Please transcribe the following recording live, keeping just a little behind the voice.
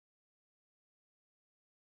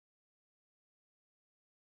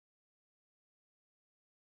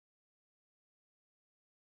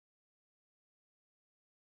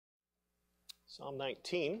Psalm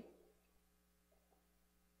 19.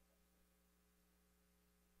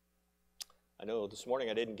 I know this morning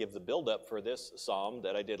I didn't give the build-up for this psalm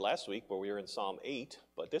that I did last week where we were in Psalm 8,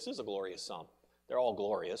 but this is a glorious psalm. They're all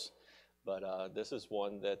glorious, but this is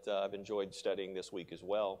one that I've enjoyed studying this week as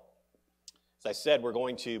well. As I said, we're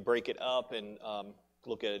going to break it up and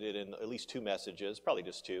look at it in at least two messages, probably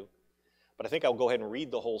just two. But I think I'll go ahead and read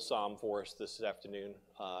the whole psalm for us this afternoon,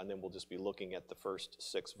 and then we'll just be looking at the first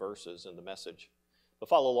 6 verses in the message. But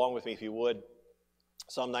follow along with me if you would.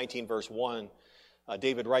 Psalm 19, verse 1,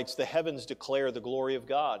 David writes, "The heavens declare the glory of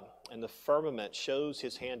God, and the firmament shows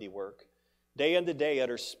his handiwork. Day unto day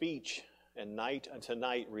utters speech, and night unto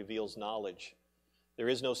night reveals knowledge. There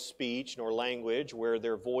is no speech nor language where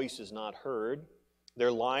their voice is not heard.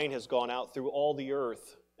 Their line has gone out through all the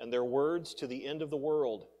earth, and their words to the end of the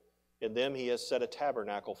world. In them he has set a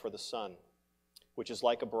tabernacle for the sun, which is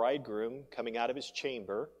like a bridegroom coming out of his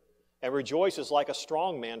chamber, and rejoices like a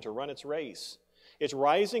strong man to run its race. Its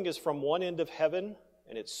rising is from one end of heaven,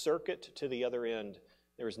 and its circuit to the other end.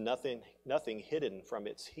 There is nothing hidden from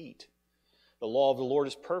its heat. The law of the Lord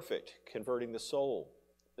is perfect, converting the soul.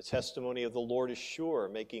 The testimony of the Lord is sure,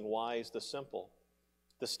 making wise the simple.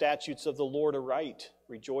 The statutes of the Lord are right,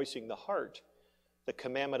 rejoicing the heart. The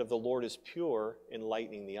commandment of the Lord is pure,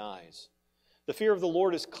 enlightening the eyes. The fear of the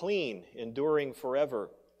Lord is clean, enduring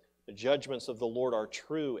forever. The judgments of the Lord are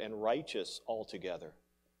true and righteous altogether.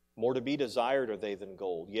 More to be desired are they than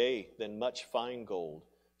gold, yea, than much fine gold,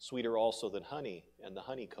 sweeter also than honey and the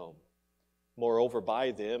honeycomb. Moreover,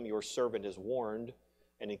 by them your servant is warned,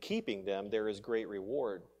 and in keeping them there is great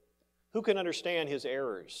reward. Who can understand his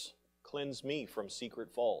errors? Cleanse me from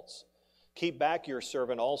secret faults. Keep back your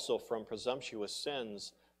servant also from presumptuous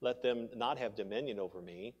sins. Let them not have dominion over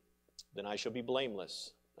me. Then I shall be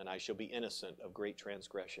blameless, and I shall be innocent of great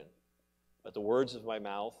transgression. Let the words of my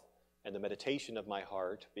mouth and the meditation of my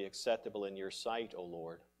heart be acceptable in your sight, O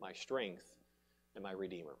Lord, my strength and my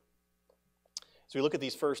Redeemer." As we look at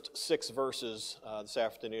these first 6 verses this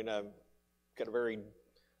afternoon, I've got a very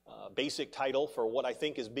basic title for what I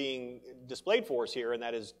think is being displayed for us here, and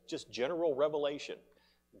that is just general revelation.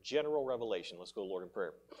 General revelation. Let's go, Lord, in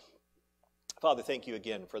prayer. Father, thank you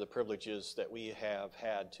again for the privileges that we have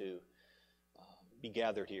had to be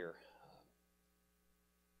gathered here.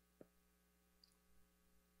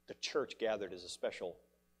 The church gathered is a special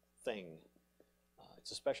thing.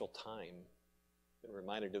 It's a special time. I've been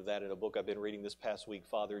reminded of that in a book I've been reading this past week,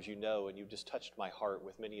 Father, as you know, and you've just touched my heart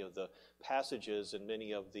with many of the passages and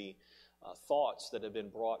many of the thoughts that have been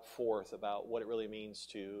brought forth about what it really means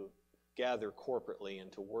to gather corporately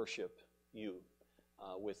and to worship you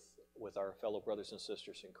with our fellow brothers and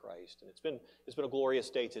sisters in Christ. And it's been a glorious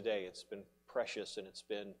day today. It's been precious, and it's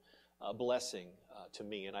been a blessing to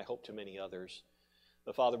me, and I hope to many others.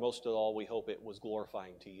 But Father, most of all, we hope it was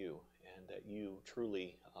glorifying to you, and that you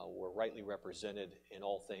truly were rightly represented in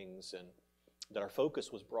all things, and that our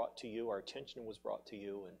focus was brought to you, our attention was brought to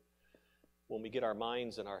you. And when we get our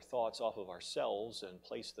minds and our thoughts off of ourselves and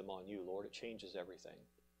place them on you, Lord, it changes everything.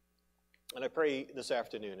 And I pray this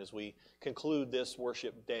afternoon as we conclude this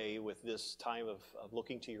worship day with this time of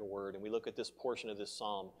looking to your word, and we look at this portion of this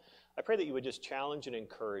psalm, I pray that you would just challenge and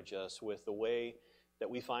encourage us with the way that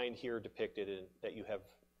we find here depicted, and that you have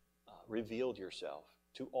revealed yourself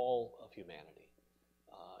to all of humanity.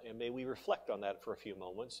 And may we reflect on that for a few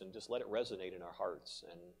moments and just let it resonate in our hearts.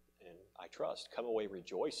 And I trust, come away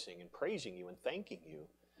rejoicing and praising you and thanking you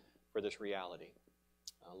for this reality.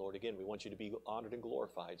 Lord, again, we want you to be honored and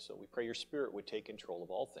glorified, so we pray your Spirit would take control of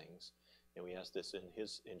all things, and we ask this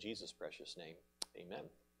in Jesus' precious name. Amen.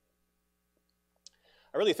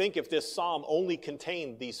 I really think if this psalm only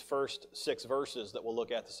contained these first 6 verses that we'll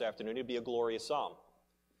look at this afternoon, it'd be a glorious psalm.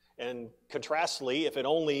 And contrastly, if it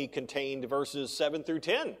only contained verses 7 through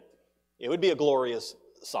 10, it would be a glorious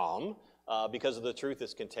psalm because of the truth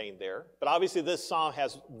that's contained there. But obviously this psalm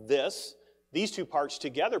has these 2 parts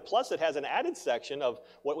together, plus it has an added section of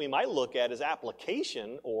what we might look at as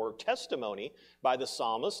application or testimony by the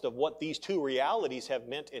psalmist of what these 2 realities have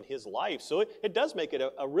meant in his life. So it does make it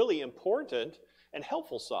a really important and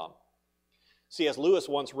helpful psalm. C.S. Lewis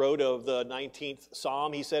once wrote of the 19th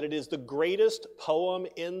psalm, he said, "It is the greatest poem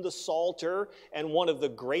in the Psalter and one of the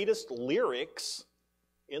greatest lyrics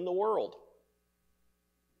in the world."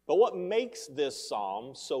 But what makes this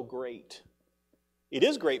psalm so great? It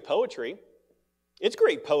is great poetry. It's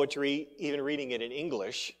great poetry even reading it in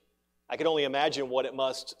English. I can only imagine what it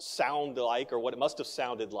must sound like, or what it must have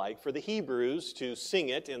sounded like for the Hebrews to sing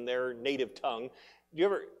it in their native tongue. Do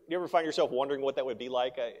you ever find yourself wondering what that would be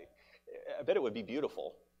like? I bet it would be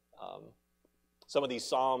beautiful. Some of these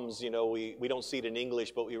Psalms, we don't see it in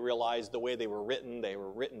English, but we realize the way they were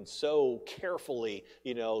written so carefully,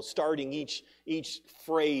 starting each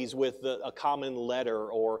phrase with a common letter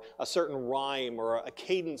or a certain rhyme or a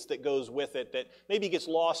cadence that goes with it that maybe gets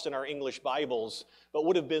lost in our English Bibles, but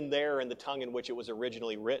would have been there in the tongue in which it was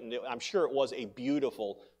originally written. I'm sure it was a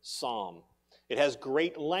beautiful psalm. It has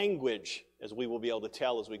great language, as we will be able to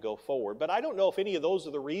tell as we go forward. But I don't know if any of those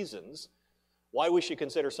are the reasons why we should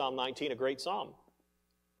consider Psalm 19 a great psalm.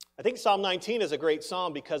 I think Psalm 19 is a great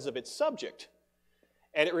psalm because of its subject.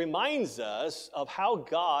 And it reminds us of how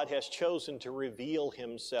God has chosen to reveal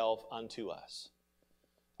himself unto us.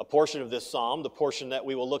 A portion of this psalm, the portion that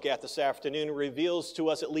we will look at this afternoon, reveals to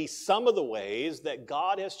us at least some of the ways that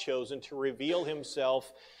God has chosen to reveal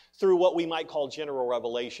himself through what we might call general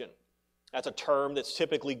revelation. That's a term that's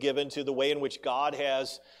typically given to the way in which God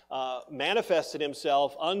has manifested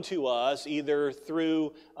himself unto us, either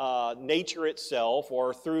through nature itself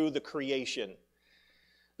or through the creation.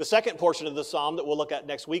 The second portion of the psalm that we'll look at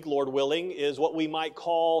next week, Lord willing, is what we might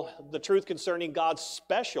call the truth concerning God's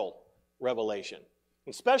special revelation.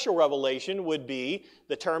 And special revelation would be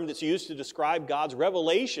the term that's used to describe God's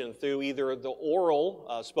revelation through either the oral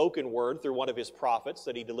spoken word through one of his prophets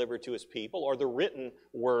that he delivered to his people, or the written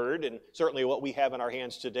word, and certainly what we have in our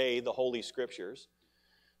hands today, the Holy Scriptures.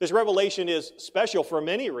 This revelation is special for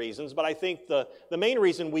many reasons, but I think the main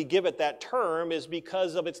reason we give it that term is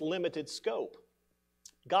because of its limited scope.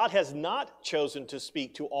 God has not chosen to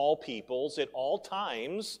speak to all peoples at all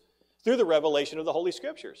times through the revelation of the Holy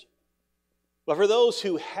Scriptures. But for those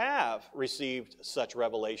who have received such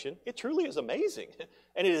revelation, it truly is amazing,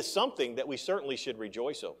 and it is something that we certainly should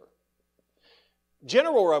rejoice over.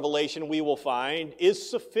 General revelation, we will find, is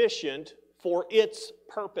sufficient for its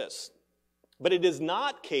purpose, but it is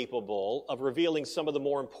not capable of revealing some of the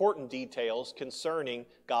more important details concerning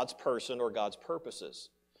God's person or God's purposes.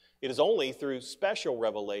 It is only through special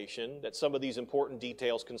revelation that some of these important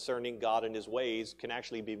details concerning God and his ways can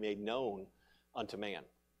actually be made known unto man.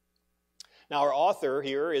 Now, our author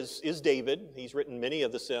here is David. He's written many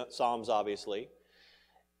of the Psalms, obviously.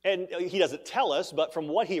 And he doesn't tell us, but from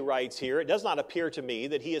what he writes here, it does not appear to me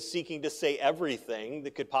that he is seeking to say everything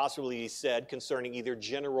that could possibly be said concerning either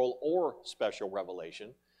general or special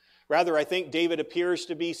revelation. Rather, I think David appears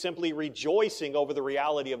to be simply rejoicing over the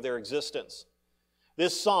reality of their existence.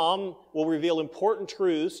 This psalm will reveal important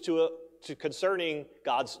truths concerning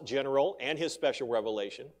God's general and his special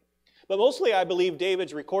revelation. But mostly, I believe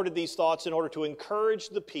David's recorded these thoughts in order to encourage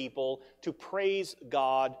the people to praise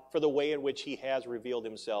God for the way in which he has revealed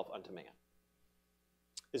himself unto man.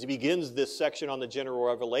 As he begins this section on the general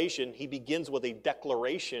revelation, he begins with a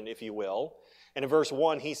declaration, if you will. And in verse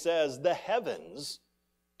 1, he says, "The heavens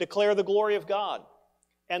declare the glory of God,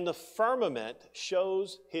 and the firmament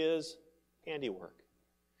shows his handiwork."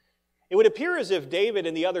 It would appear as if David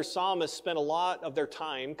and the other psalmists spent a lot of their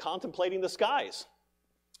time contemplating the skies.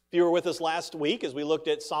 If you were with us last week as we looked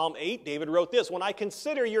at Psalm 8, David wrote this, "When I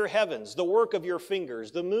consider your heavens, the work of your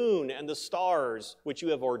fingers, the moon and the stars which you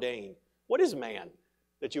have ordained, what is man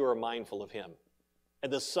that you are mindful of him,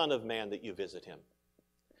 and the son of man that you visit him?"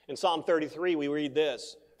 In Psalm 33, we read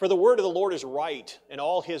this, "For the word of the Lord is right, and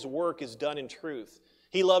all his work is done in truth.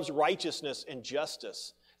 He loves righteousness and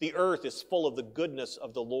justice. The earth is full of the goodness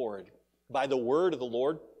of the Lord. By the word of the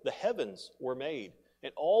Lord the heavens were made,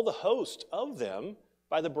 and all the host of them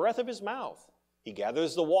by the breath of his mouth. He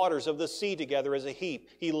gathers the waters of the sea together as a heap.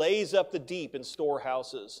 He lays up the deep in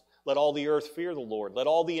storehouses. Let all the earth fear the Lord. Let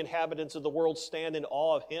all the inhabitants of the world stand in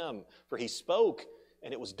awe of him. For he spoke,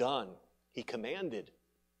 and it was done. He commanded,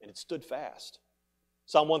 and it stood fast."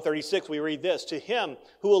 Psalm 136, we read this, "To him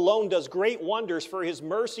who alone does great wonders, for his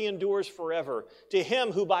mercy endures forever. To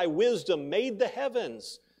him who by wisdom made the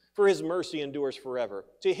heavens, for his mercy endures forever.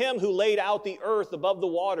 To him who laid out the earth above the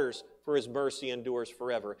waters, for his mercy endures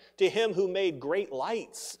forever. To him who made great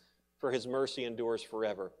lights, for his mercy endures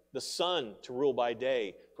forever. The sun to rule by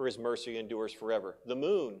day, for his mercy endures forever. The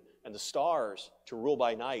moon and the stars to rule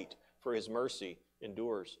by night, for his mercy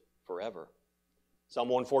endures forever." Psalm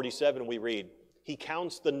 147, we read, "He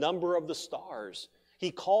counts the number of the stars.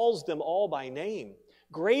 He calls them all by name.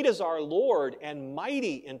 Great is our Lord and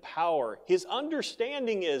mighty in power. His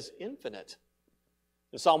understanding is infinite."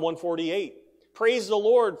 In Psalm 148, "Praise the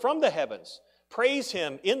Lord from the heavens. Praise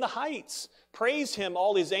him in the heights. Praise him,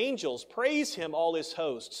 all his angels. Praise him, all his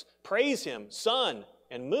hosts. Praise him, sun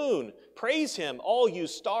and moon. Praise him, all you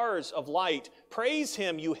stars of light. Praise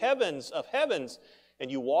him, you heavens of heavens, and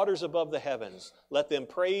you waters above the heavens. Let them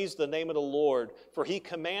praise the name of the Lord. For he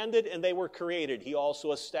commanded, and they were created. He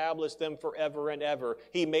also established them forever and ever.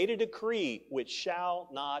 He made a decree which shall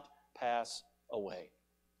not pass away.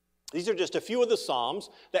 These are just a few of the Psalms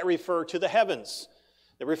that refer to the heavens.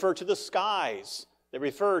 They refer to the skies. They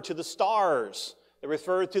refer to the stars. They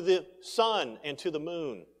refer to the sun and to the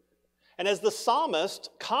moon. And as the psalmists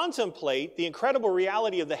contemplate the incredible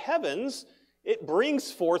reality of the heavens, it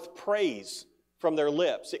brings forth praise from their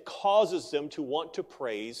lips. It causes them to want to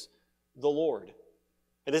praise the Lord.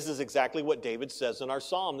 And this is exactly what David says in our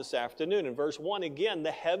psalm this afternoon. In verse 1, again,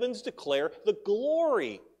 the heavens declare the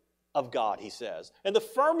glory of God, he says. And the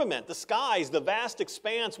firmament, the skies, the vast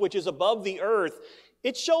expanse which is above the earth,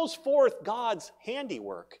 it shows forth God's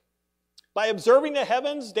handiwork. By observing the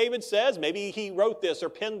heavens, David says, maybe he wrote this or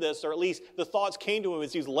penned this, or at least the thoughts came to him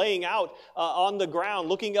as he was laying out on the ground,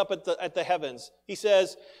 looking up at the heavens. He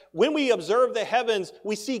says, when we observe the heavens,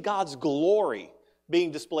 we see God's glory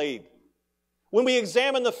being displayed. When we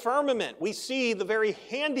examine the firmament, we see the very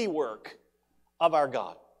handiwork of our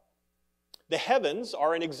God. The heavens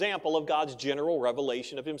are an example of God's general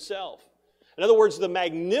revelation of himself. In other words, the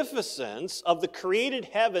magnificence of the created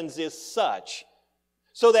heavens is such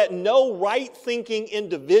so that no right-thinking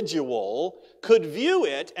individual could view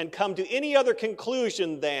it and come to any other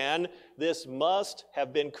conclusion than this must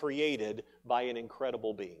have been created by an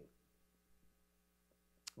incredible being.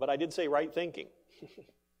 But I did say right-thinking.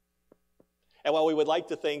 And while we would like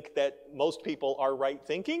to think that most people are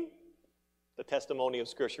right-thinking, the testimony of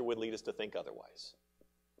Scripture would lead us to think otherwise.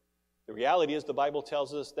 The reality is the Bible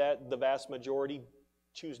tells us that the vast majority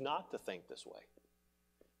choose not to think this way.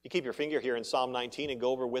 You keep your finger here in Psalm 19 and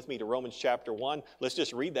go over with me to Romans chapter 1. Let's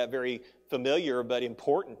just read that very familiar but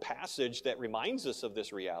important passage that reminds us of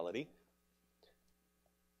this reality.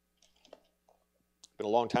 It's been a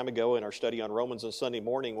long time ago in our study on Romans on Sunday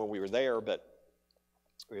morning when we were there, but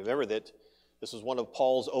remember that this was one of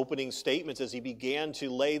Paul's opening statements as he began to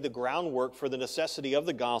lay the groundwork for the necessity of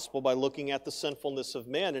the gospel by looking at the sinfulness of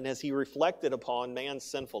men. And as he reflected upon man's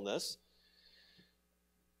sinfulness,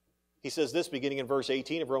 he says this, beginning in verse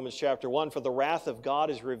 18 of Romans chapter 1, "For the wrath of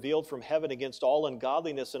God is revealed from heaven against all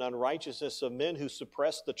ungodliness and unrighteousness of men who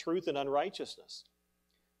suppress the truth in unrighteousness.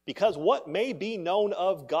 Because what may be known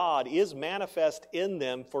of God is manifest in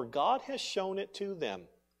them, for God has shown it to them."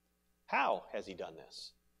 How has he done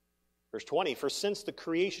this? Verse 20, "For since the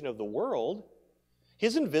creation of the world,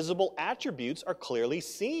 his invisible attributes are clearly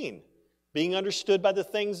seen, being understood by the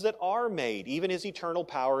things that are made, even his eternal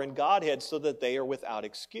power and Godhead, so that they are without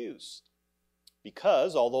excuse.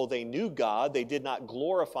 Because, although they knew God, they did not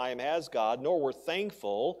glorify him as God, nor were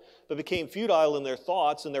thankful, but became futile in their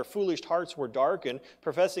thoughts, and their foolish hearts were darkened.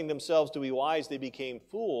 Professing themselves to be wise, they became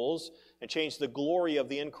fools, and changed the glory of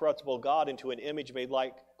the incorruptible God into an image made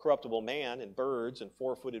like corruptible man, and birds, and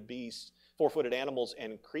four-footed beasts, four-footed animals,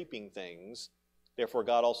 and creeping things. Therefore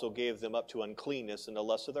God also gave them up to uncleanness and the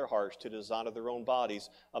lust of their hearts, to dishonor their own bodies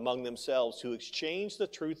among themselves, who exchanged the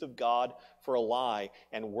truth of God for a lie,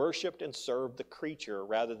 and worshipped and served the creature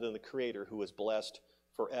rather than the Creator, who is blessed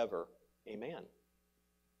forever. Amen."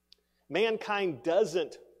 Mankind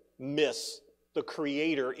doesn't miss the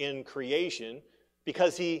Creator in creation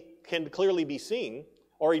because he can clearly be seen,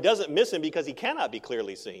 or he doesn't miss him because he cannot be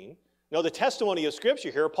clearly seen. No, the testimony of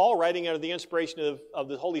Scripture here, Paul writing under the inspiration of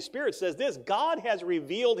the Holy Spirit, says this: God has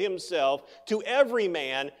revealed himself to every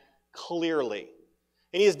man clearly.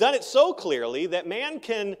 And he has done it so clearly that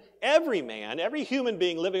every human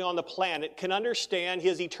being living on the planet can understand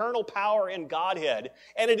his eternal power and Godhead.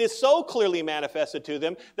 And it is so clearly manifested to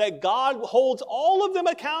them that God holds all of them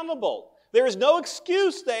accountable. There is no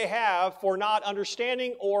excuse they have for not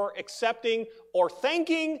understanding or accepting or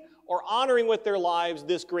thanking or honoring with their lives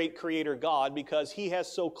this great Creator God, because he has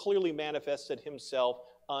so clearly manifested himself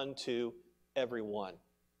unto everyone.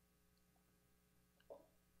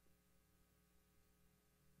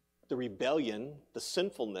 The rebellion, the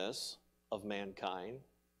sinfulness of mankind,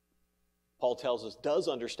 Paul tells us, does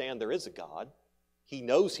understand there is a God. He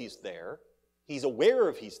knows he's there. He's aware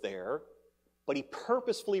of he's there, but he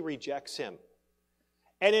purposefully rejects him.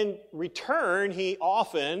 And in return, he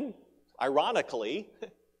often, ironically,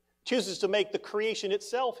 chooses to make the creation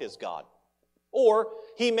itself his God. Or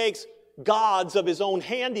he makes gods of his own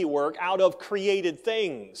handiwork out of created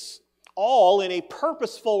things, all in a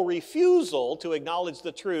purposeful refusal to acknowledge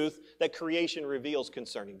the truth that creation reveals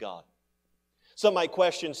concerning God. Some might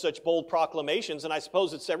question such bold proclamations, and I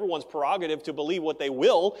suppose it's everyone's prerogative to believe what they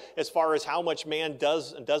will as far as how much man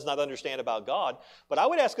does and does not understand about God. But I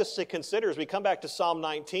would ask us to consider, as we come back to Psalm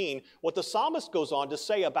 19, what the psalmist goes on to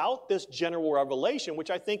say about this general revelation, which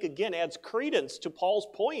I think, again, adds credence to Paul's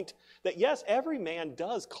point that, yes, every man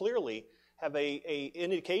does clearly have an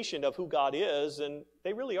indication of who God is, and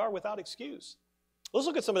they really are without excuse. Let's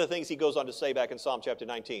look at some of the things he goes on to say back in Psalm chapter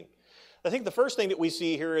 19. I think the first thing that we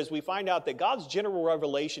see here is we find out that God's general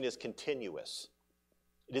revelation is continuous.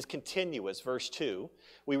 It is continuous. Verse 2,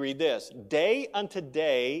 we read this, day unto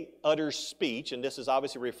day utters speech, and this is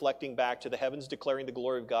obviously reflecting back to the heavens declaring the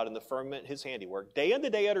glory of God and the firmament his handiwork. Day unto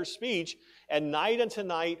day utters speech, and night unto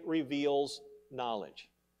night reveals knowledge.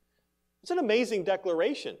 It's an amazing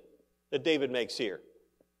declaration that David makes here.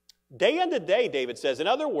 Day unto day, David says. In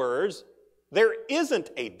other words, there isn't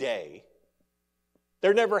a day,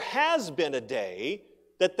 there never has been a day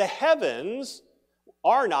that the heavens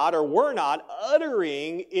are not or were not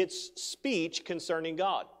uttering its speech concerning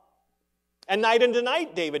God. And night unto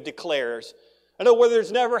night, David declares, in other words,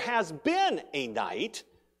 there's never has been a night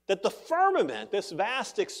that the firmament, this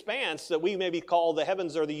vast expanse that we maybe call the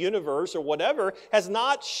heavens or the universe or whatever, has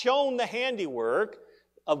not shown the handiwork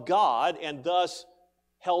of God and thus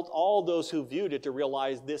helped all those who viewed it to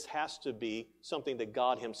realize this has to be something that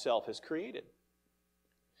God himself has created.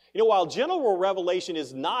 You know, while general revelation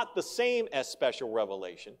is not the same as special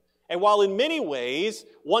revelation, and while in many ways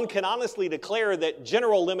one can honestly declare that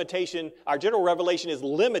our general revelation is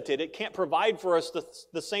limited, it can't provide for us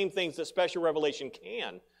the same things that special revelation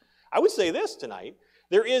can, I would say this tonight,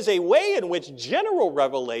 there is a way in which general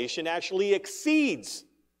revelation actually exceeds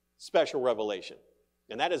special revelation,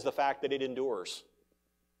 and that is the fact that it endures.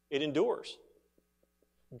 It endures.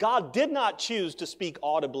 God did not choose to speak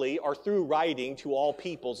audibly or through writing to all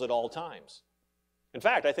peoples at all times. In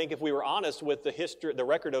fact, I think if we were honest with the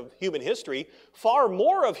record of human history, far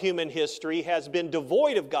more of human history has been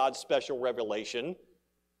devoid of God's special revelation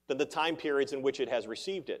than the time periods in which it has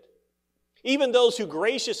received it. Even those who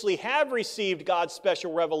graciously have received God's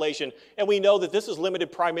special revelation, and we know that this is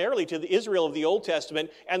limited primarily to the Israel of the Old Testament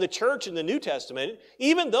and the church in the New Testament,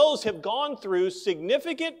 even those have gone through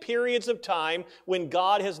significant periods of time when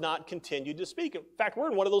God has not continued to speak. In fact, we're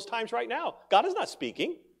in one of those times right now. God is not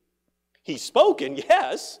speaking. He's spoken,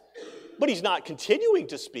 yes, but he's not continuing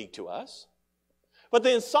to speak to us. But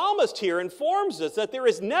the psalmist here informs us that there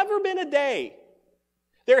has never been a day,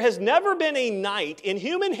 there has never been a night in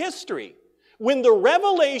human history when the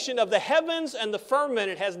revelation of the heavens and the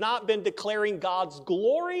firmament has not been declaring God's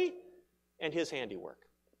glory and his handiwork.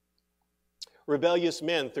 Rebellious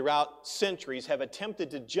men throughout centuries have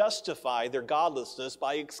attempted to justify their godlessness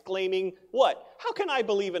by exclaiming, what? How can I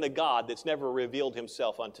believe in a God that's never revealed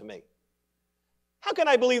himself unto me? How can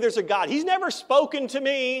I believe there's a God? He's never spoken to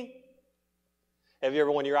me. Have you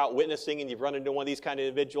ever, when you're out witnessing and you've run into one of these kind of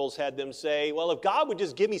individuals, had them say, well, if God would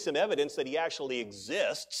just give me some evidence that he actually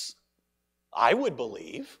exists, I would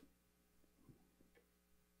believe.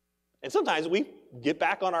 And sometimes we get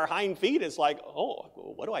back on our hind feet and it's like, oh,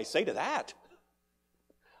 what do I say to that?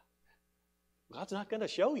 God's not going to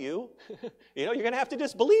show you. You're going to have to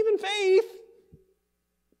just believe in faith.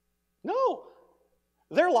 No,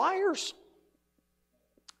 they're liars.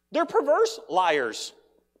 They're perverse liars.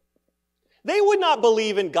 They would not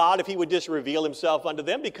believe in God if he would just reveal himself unto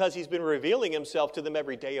them because he's been revealing himself to them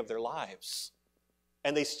every day of their lives.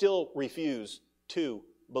 And they still refuse to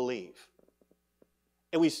believe.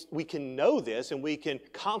 And we can know this and we can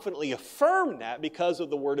confidently affirm that because of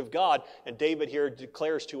the Word of God. And David here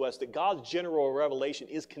declares to us that God's general revelation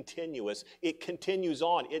is continuous. It continues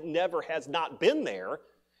on. It never has not been there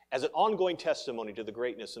as an ongoing testimony to the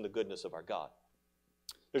greatness and the goodness of our God.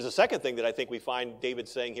 There's a second thing that I think we find David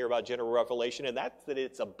saying here about general revelation, and that's that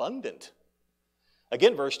it's abundant.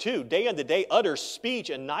 Again, verse 2, day unto day utters speech,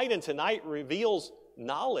 and night unto night reveals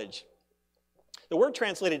knowledge. The word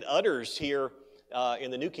translated utters here in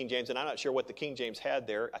the New King James, and I'm not sure what the King James had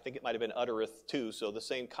there. I think it might have been uttereth too, so the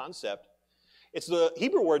same concept. It's the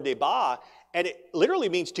Hebrew word deba, and it literally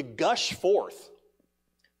means to gush forth,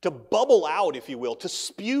 to bubble out, if you will, to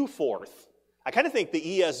spew forth. I kind of think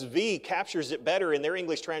the ESV captures it better in their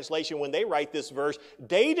English translation when they write this verse.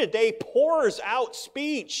 Day to day pours out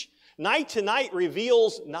speech. Night to night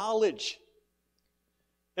reveals knowledge.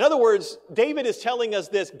 In other words, David is telling us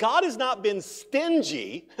this. God has not been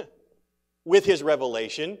stingy with his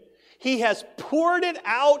revelation. He has poured it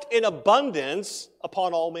out in abundance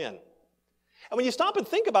upon all men. And when you stop and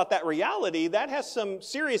think about that reality, that has some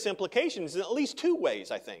serious implications in at least two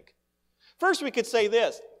ways, I think. First, we could say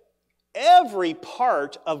this. Every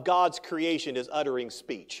part of God's creation is uttering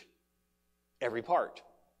speech. Every part.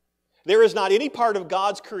 There is not any part of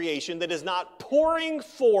God's creation that is not pouring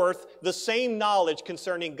forth the same knowledge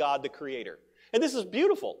concerning God the Creator. And this is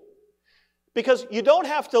beautiful. Because you don't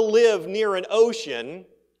have to live near an ocean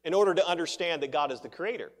in order to understand that God is the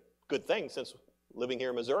Creator. Good thing, since living here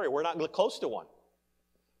in Missouri, we're not close to one.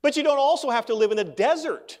 But you don't also have to live in a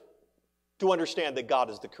desert to understand that God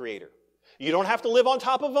is the Creator. You don't have to live on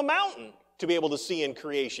top of a mountain to be able to see in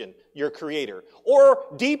creation your Creator, or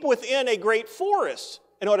deep within a great forest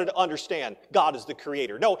in order to understand God is the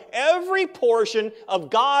Creator. No, every portion of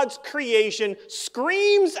God's creation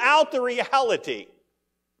screams out the reality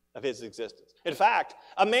of His existence. In fact,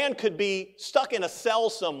 a man could be stuck in a cell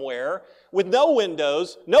somewhere with no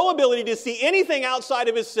windows, no ability to see anything outside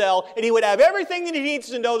of his cell, and he would have everything that he needs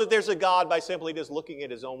to know that there's a God by simply just looking at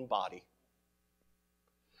his own body.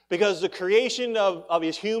 Because the creation of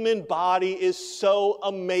his human body is so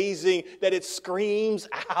amazing that it screams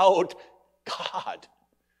out, God.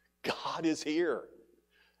 God is here.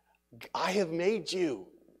 I have made you.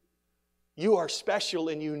 You are special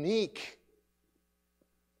and unique.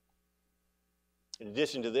 In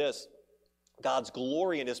addition to this, God's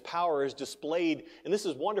glory and His power is displayed, and this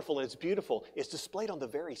is wonderful and it's beautiful, it's displayed on the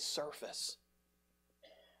very surface.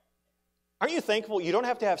 Aren't you thankful you don't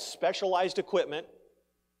have to have specialized equipment,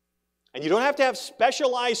 and you don't have to have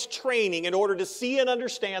specialized training in order to see and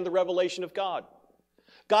understand the revelation of God?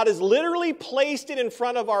 God has literally placed it in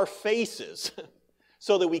front of our faces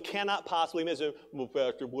so that we cannot possibly miss it. Well,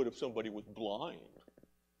 Pastor, what if somebody was blind?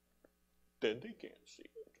 Then they can't see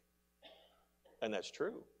it. And that's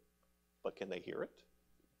true. But can they hear it?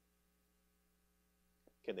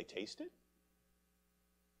 Can they taste it?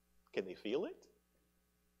 Can they feel it?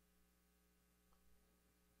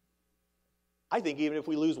 I think even if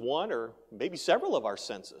we lose one or maybe several of our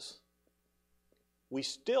senses, we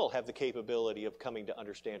still have the capability of coming to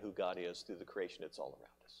understand who God is through the creation that's all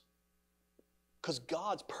around us. Because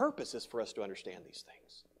God's purpose is for us to understand these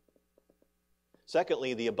things.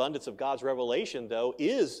 Secondly, the abundance of God's revelation, though,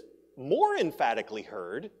 is more emphatically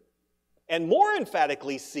heard and more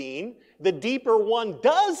emphatically seen the deeper one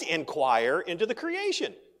does inquire into the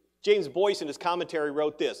creation. James Boyce in his commentary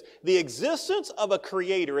wrote this: the existence of a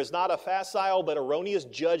creator is not a facile but erroneous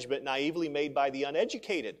judgment naively made by the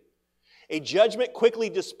uneducated. A judgment quickly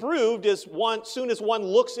disproved as soon as one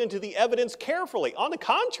looks into the evidence carefully. On the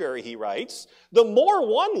contrary, he writes, the more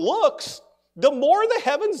one looks, the more the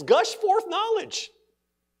heavens gush forth knowledge.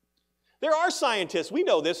 There are scientists, we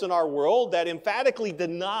know this in our world, that emphatically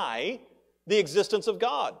deny the existence of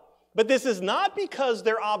God. But this is not because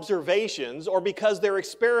their observations or because their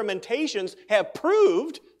experimentations have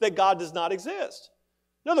proved that God does not exist.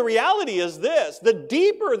 No, the reality is this: the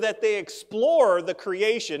deeper that they explore the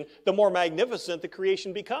creation, the more magnificent the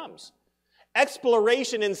creation becomes.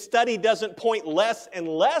 Exploration and study doesn't point less and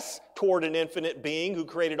less toward an infinite being who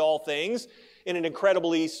created all things in an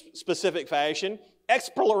incredibly specific fashion.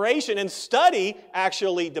 Exploration and study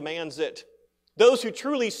actually demands it. Those who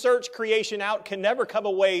truly search creation out can never come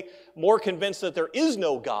away more convinced that there is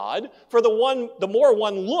no God, for the more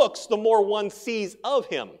one looks, the more one sees of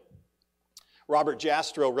Him. Robert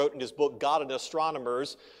Jastrow wrote in his book, God and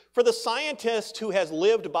Astronomers, for the scientist who has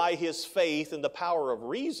lived by his faith in the power of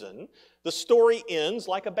reason, the story ends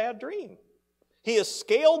like a bad dream. He has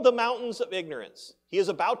scaled the mountains of ignorance. He is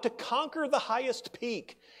about to conquer the highest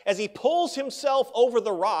peak. As he pulls himself over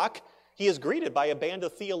the rock, he is greeted by a band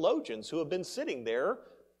of theologians who have been sitting there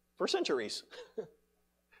for centuries.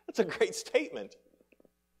 That's a great statement.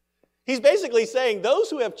 He's basically saying those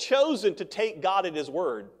who have chosen to take God at His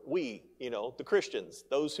word, we, the Christians,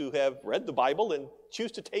 those who have read the Bible and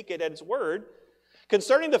choose to take it at its word,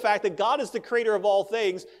 concerning the fact that God is the creator of all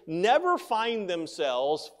things, never find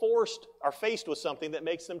themselves faced with something that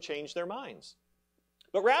makes them change their minds.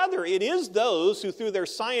 But rather, it is those who, through their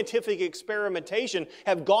scientific experimentation,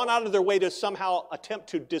 have gone out of their way to somehow attempt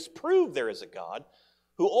to disprove there is a God,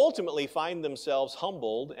 who ultimately find themselves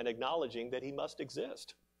humbled and acknowledging that He must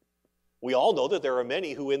exist. We all know that there are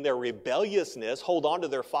many who, in their rebelliousness, hold on to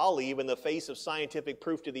their folly even in the face of scientific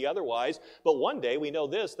proof to the otherwise. But one day, we know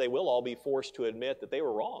this, they will all be forced to admit that they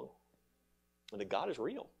were wrong, and that God is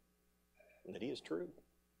real, and that He is true.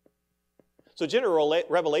 So general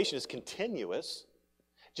revelation is continuous.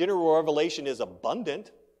 General revelation is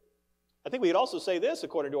abundant. I think we could also say this,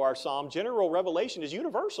 according to our psalm, general revelation is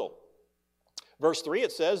universal. Verse 3,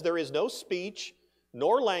 it says, there is no speech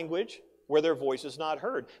nor language where their voice is not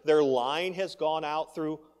heard. Their line has gone out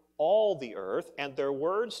through all the earth, and their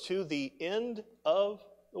words to the end of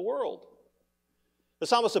the world. The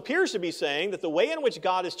psalmist appears to be saying that the way in which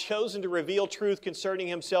God has chosen to reveal truth concerning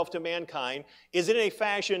Himself to mankind is in a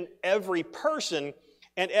fashion every person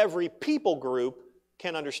and every people group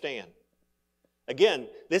can understand. Again,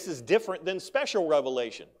 this is different than special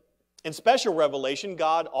revelation. In special revelation,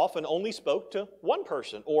 God often only spoke to one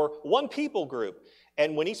person or one people group.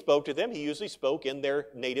 And when He spoke to them, He usually spoke in their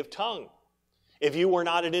native tongue. If you were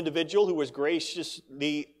not an individual who was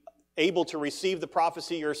graciously able to receive the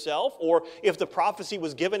prophecy yourself, or if the prophecy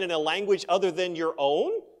was given in a language other than your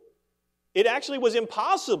own, it actually was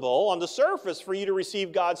impossible on the surface for you to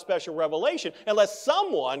receive God's special revelation unless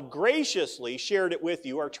someone graciously shared it with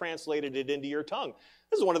you or translated it into your tongue.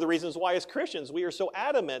 This is one of the reasons why as Christians we are so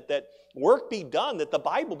adamant that work be done, that the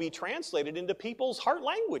Bible be translated into people's heart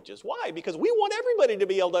languages. Why? Because we want everybody to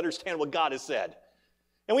be able to understand what God has said.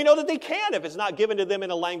 And we know that they can if it's not given to them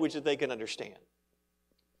in a language that they can understand.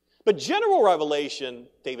 But general revelation,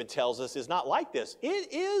 David tells us, is not like this.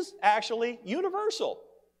 It is actually universal.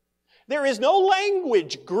 There is no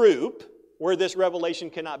language group where this revelation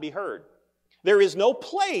cannot be heard. There is no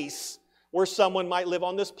place where someone might live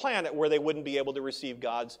on this planet where they wouldn't be able to receive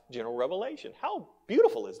God's general revelation. How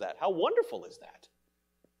beautiful is that? How wonderful is that?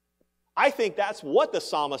 I think that's what the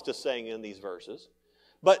psalmist is saying in these verses.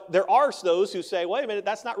 But there are those who say, wait a minute,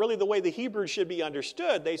 that's not really the way the Hebrew should be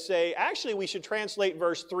understood. They say, actually, we should translate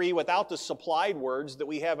verse 3 without the supplied words that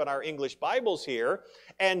we have in our English Bibles here.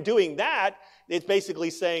 And doing that, it's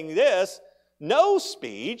basically saying this: no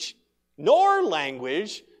speech, nor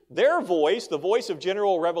language, their voice, the voice of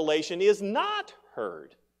general revelation, is not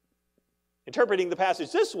heard. Interpreting the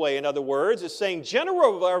passage this way, in other words, is saying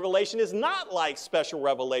general revelation is not like special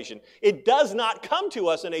revelation. It does not come to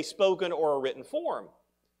us in a spoken or a written form.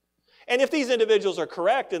 And if these individuals are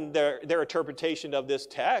correct in their interpretation of this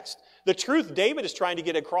text, the truth David is trying to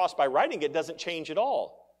get across by writing it doesn't change at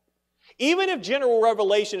all. Even if general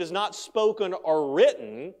revelation is not spoken or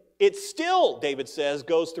written, it still, David says,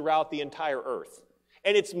 goes throughout the entire earth.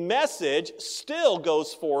 And its message still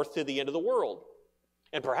goes forth to the end of the world.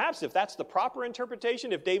 And perhaps if that's the proper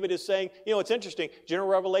interpretation, if David is saying, it's interesting, general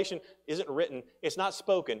revelation isn't written, it's not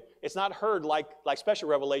spoken, it's not heard like special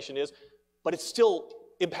revelation is, but it still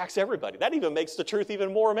impacts everybody. That even makes the truth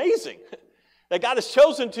even more amazing. That God has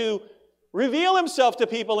chosen to reveal himself to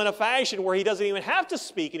people in a fashion where he doesn't even have to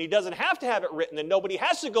speak and he doesn't have to have it written and nobody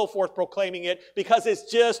has to go forth proclaiming it because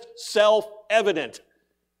it's just self-evident.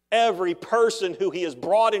 Every person who he has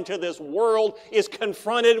brought into this world is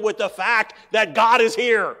confronted with the fact that God is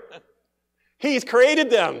here. He's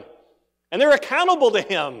created them, and they're accountable to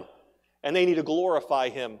him, and they need to glorify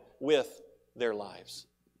him with their lives.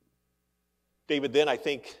 David then, I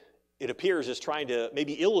think, it appears, is trying to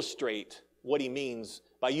maybe illustrate what he means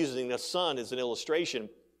by using the sun as an illustration.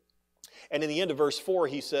 And in the end of verse 4,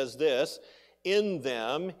 he says this: in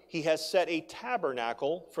them he has set a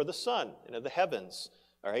tabernacle for the sun, in the heavens.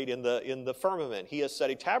 All right, in the firmament, he has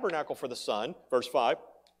set a tabernacle for the sun, verse 5,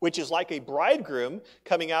 which is like a bridegroom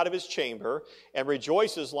coming out of his chamber and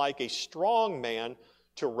rejoices like a strong man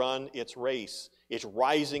to run its race. Its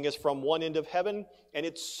rising is from one end of heaven and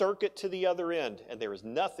its circuit to the other end, and there is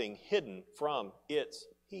nothing hidden from its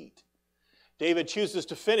heat. David chooses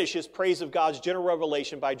to finish his praise of God's general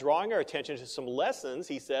revelation by drawing our attention to some lessons,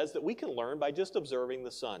 he says, that we can learn by just observing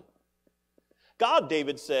the sun. God,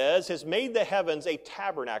 David says, has made the heavens a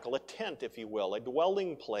tabernacle, a tent, if you will, a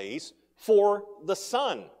dwelling place for the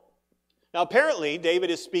sun. Now, apparently, David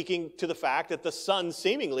is speaking to the fact that the sun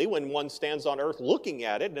seemingly, when one stands on earth looking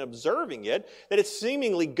at it and observing it, that it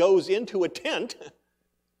seemingly goes into a tent,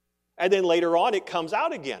 and then later on it comes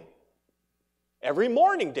out again. Every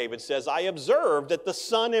morning, David says, I observe that the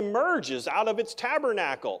sun emerges out of its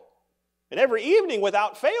tabernacle. And every evening,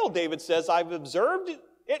 without fail, David says, I've observed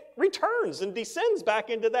it returns and descends back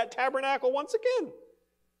into that tabernacle once again.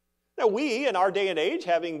 Now we, in our day and age,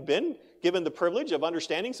 having been given the privilege of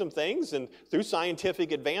understanding some things, and through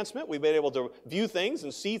scientific advancement, we've been able to view things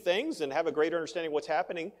and see things and have a greater understanding of what's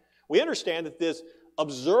happening. We understand that this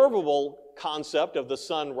observable concept of the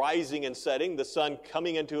sun rising and setting, the sun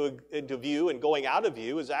coming into view and going out of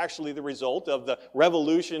view, is actually the result of the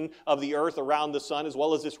revolution of the earth around the sun as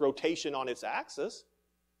well as its rotation on its axis.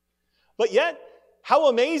 But yet, how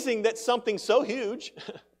amazing that something so huge,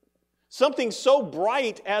 something so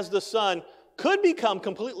bright as the sun, could become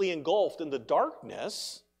completely engulfed in the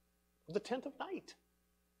darkness of the tent of night.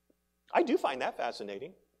 I do find that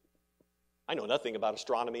fascinating. I know nothing about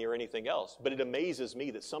astronomy or anything else, but it amazes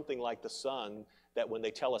me that something like the sun, that when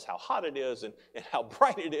they tell us how hot it is and how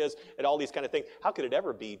bright it is and all these kind of things, how could it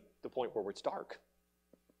ever be the point where it's dark?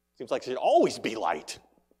 Seems like it should always be light.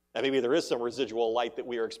 And maybe there is some residual light that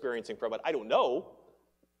we are experiencing from it. I don't know.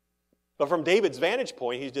 But from David's vantage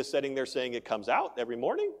point, he's just sitting there saying it comes out every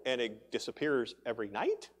morning and it disappears every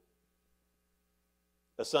night.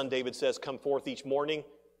 The sun, David says, come forth each morning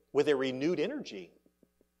with a renewed energy.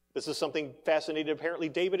 This is something fascinating apparently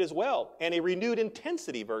David as well. And a renewed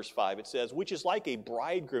intensity, verse 5, it says, which is like a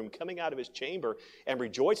bridegroom coming out of his chamber and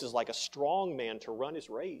rejoices like a strong man to run his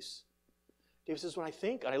race. David says, when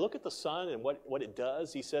I look at the sun and what it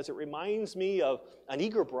does, he says, it reminds me of an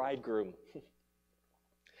eager bridegroom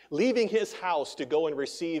leaving his house to go and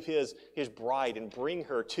receive his bride and bring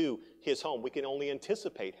her to his home. We can only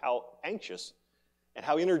anticipate how anxious and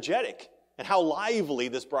how energetic and how lively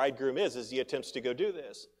this bridegroom is as he attempts to go do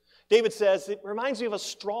this. David says, it reminds me of a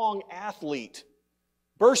strong athlete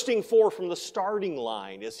bursting forth from the starting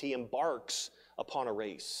line as he embarks upon a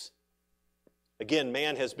race. Again,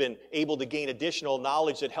 man has been able to gain additional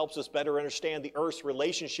knowledge that helps us better understand the earth's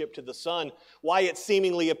relationship to the sun, why it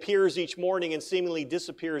seemingly appears each morning and seemingly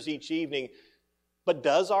disappears each evening. But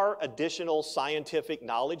does our additional scientific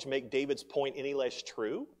knowledge make David's point any less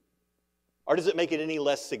true? Or does it make it any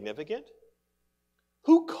less significant?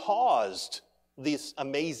 Who caused this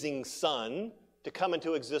amazing sun to come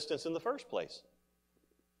into existence in the first place?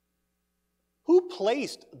 Who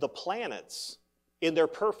placed the planets in their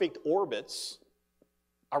perfect orbits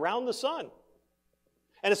around the sun?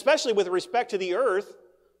 And especially with respect to the earth,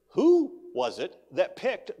 who was it that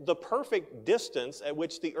picked the perfect distance at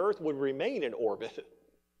which the earth would remain in orbit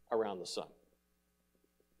around the sun?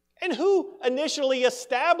 And who initially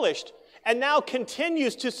established and now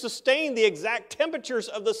continues to sustain the exact temperatures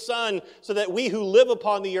of the sun so that we who live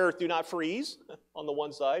upon the earth do not freeze on the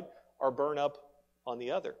one side or burn up on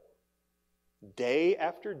the other? Day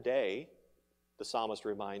after day, the psalmist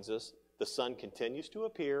reminds us, the sun continues to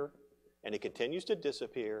appear and it continues to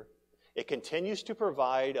disappear. It continues to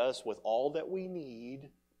provide us with all that we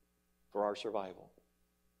need for our survival.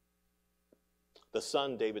 The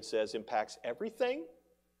sun, David says, impacts everything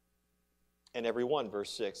and everyone.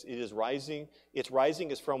 Verse 6, its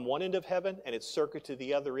rising is from one end of heaven and its circuit to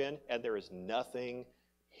the other end, and there is nothing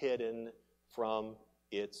hidden from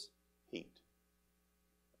its heat.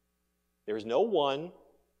 There is no one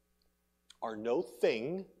or no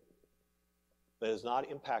thing that is not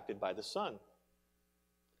impacted by the sun.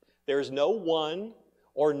 There is no one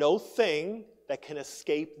or no thing that can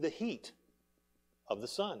escape the heat of the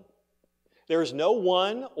sun. There is no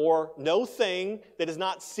one or no thing that is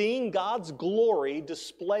not seeing God's glory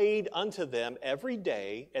displayed unto them every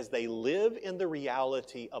day as they live in the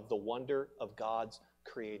reality of the wonder of God's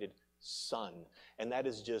created sun. And that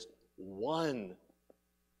is just one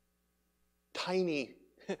tiny,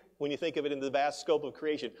 when you think of it in the vast scope of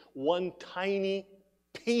creation, one tiny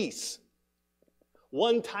piece,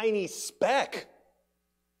 one tiny speck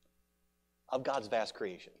of God's vast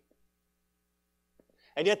creation.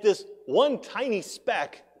 And yet this one tiny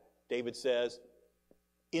speck, David says,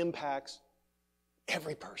 impacts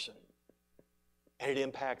every person. And it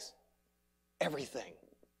impacts everything.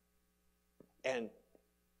 And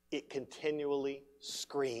it continually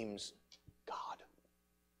screams, God,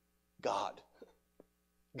 God,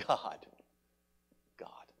 God, God.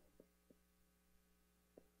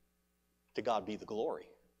 To God be the glory.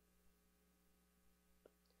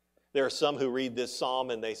 There are some who read this psalm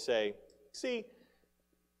and they say, see,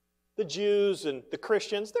 the Jews and the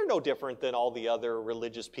Christians, they're no different than all the other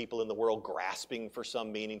religious people in the world grasping for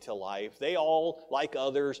some meaning to life. They all, like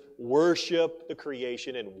others, worship the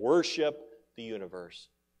creation and worship the universe.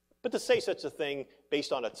 But to say such a thing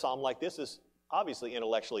based on a psalm like this is obviously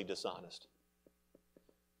intellectually dishonest.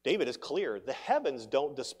 David is clear. The heavens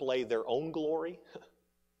don't display their own glory.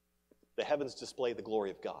 The heavens display the glory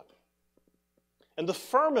of God. And the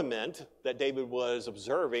firmament that David was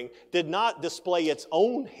observing did not display its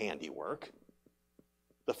own handiwork.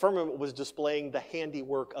 The firmament was displaying the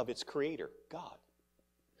handiwork of its creator, God.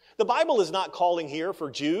 The Bible is not calling here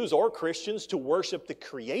for Jews or Christians to worship the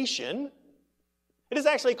creation. It is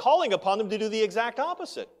actually calling upon them to do the exact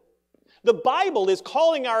opposite. The Bible is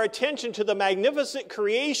calling our attention to the magnificent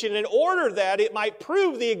creation in order that it might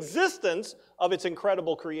prove the existence of its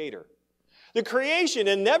incredible creator. The creation,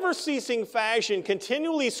 in never-ceasing fashion,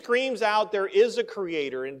 continually screams out there is a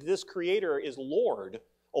creator, and this creator is Lord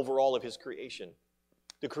over all of his creation.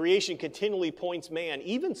 The creation continually points man,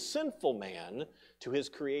 even sinful man, to his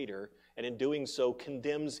creator, and in doing so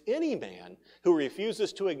condemns any man who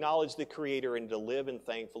refuses to acknowledge the creator and to live in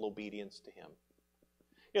thankful obedience to him.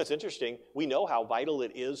 You know, it's interesting. We know how vital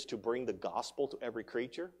it is to bring the gospel to every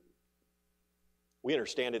creature. We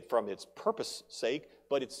understand it from its purpose sake,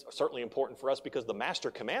 but it's certainly important for us because the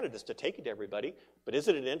Master commanded us to take it to everybody. But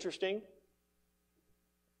isn't it interesting?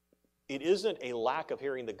 It isn't a lack of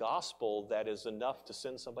hearing the gospel that is enough to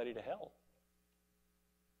send somebody to hell.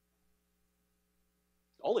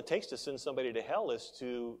 All it takes to send somebody to hell is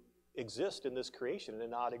to exist in this creation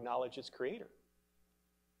and not acknowledge its creator.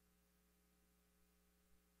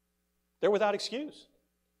 They're without excuse.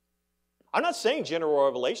 I'm not saying general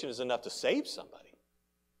revelation is enough to save somebody.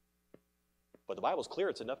 But the Bible's clear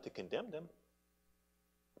it's enough to condemn them.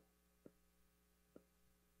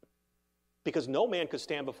 Because no man could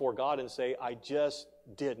stand before God and say, I just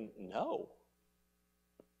didn't know.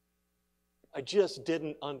 I just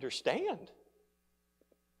didn't understand.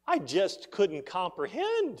 I just couldn't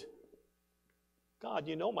comprehend. God,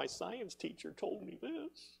 you know my science teacher told me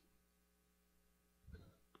this.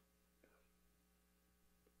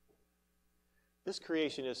 This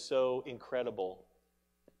creation is so incredible.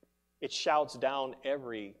 It shouts down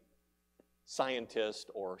every scientist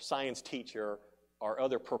or science teacher or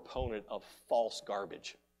other proponent of false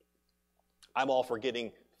garbage. I'm all for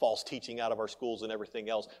getting false teaching out of our schools and everything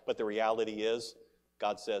else, but the reality is,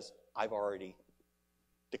 God says, I've already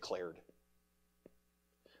declared.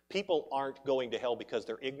 People aren't going to hell because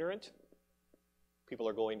they're ignorant. People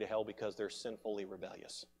are going to hell because they're sinfully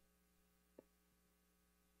rebellious.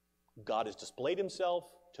 God has displayed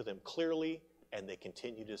himself to them clearly, and they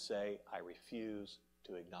continue to say, I refuse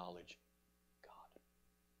to acknowledge God.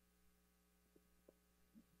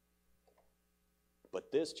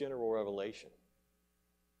 But this general revelation,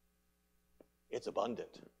 it's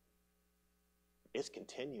abundant. It's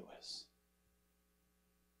continuous.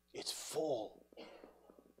 It's full.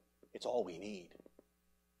 It's all we need.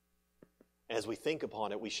 And as we think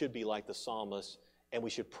upon it, we should be like the psalmist, and we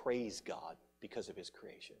should praise God because of his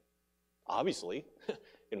creation. Obviously,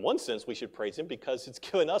 in one sense, we should praise him because it's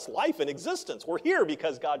given us life and existence. We're here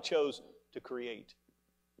because God chose to create.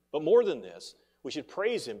 But more than this, we should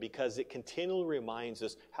praise him because it continually reminds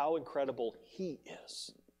us how incredible he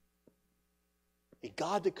is. A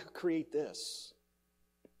God that could create this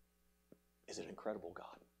is an incredible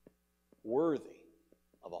God, worthy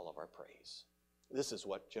of all of our praise. This is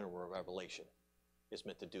what general revelation is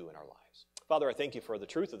meant to do in our lives. Father, I thank you for the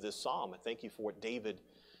truth of this psalm. I thank you for what David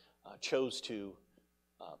chose to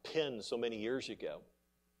pen so many years ago.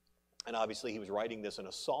 And obviously he was writing this in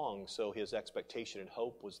a song, so his expectation and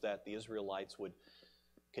hope was that the Israelites would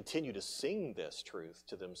continue to sing this truth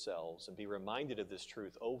to themselves and be reminded of this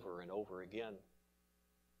truth over and over again.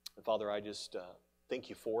 And Father, I just thank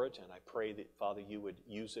you for it, and I pray that, Father, you would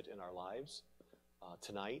use it in our lives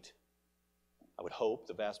tonight. I would hope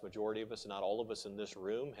the vast majority of us, and not all of us in this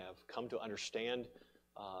room, have come to understand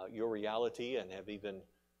your reality and have even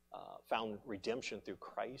found redemption through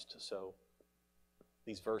Christ. So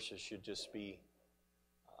these verses should just be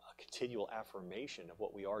a continual affirmation of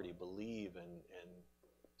what we already believe and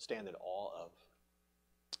stand in awe of.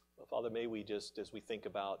 But Father, may we just, as we think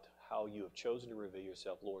about how you have chosen to reveal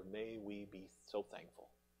yourself, Lord, may we be so thankful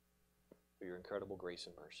for your incredible grace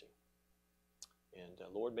and mercy. And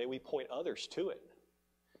Lord, may we point others to it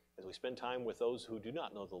as we spend time with those who do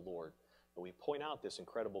not know the Lord. But we point out this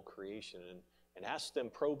incredible creation and ask them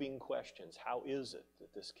probing questions. How is it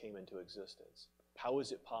that this came into existence? How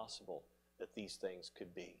is it possible that these things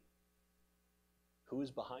could be? Who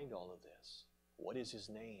is behind all of this? What is his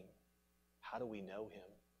name? How do we know him?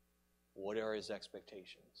 What are his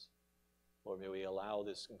expectations? Lord, may we allow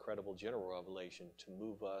this incredible general revelation to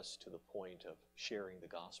move us to the point of sharing the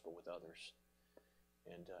gospel with others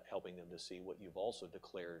and helping them to see what you've also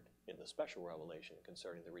declared in the special revelation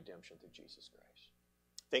concerning the redemption through Jesus Christ.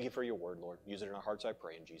 Thank you for your word, Lord. Use it in our hearts, I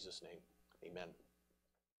pray, in Jesus' name. Amen.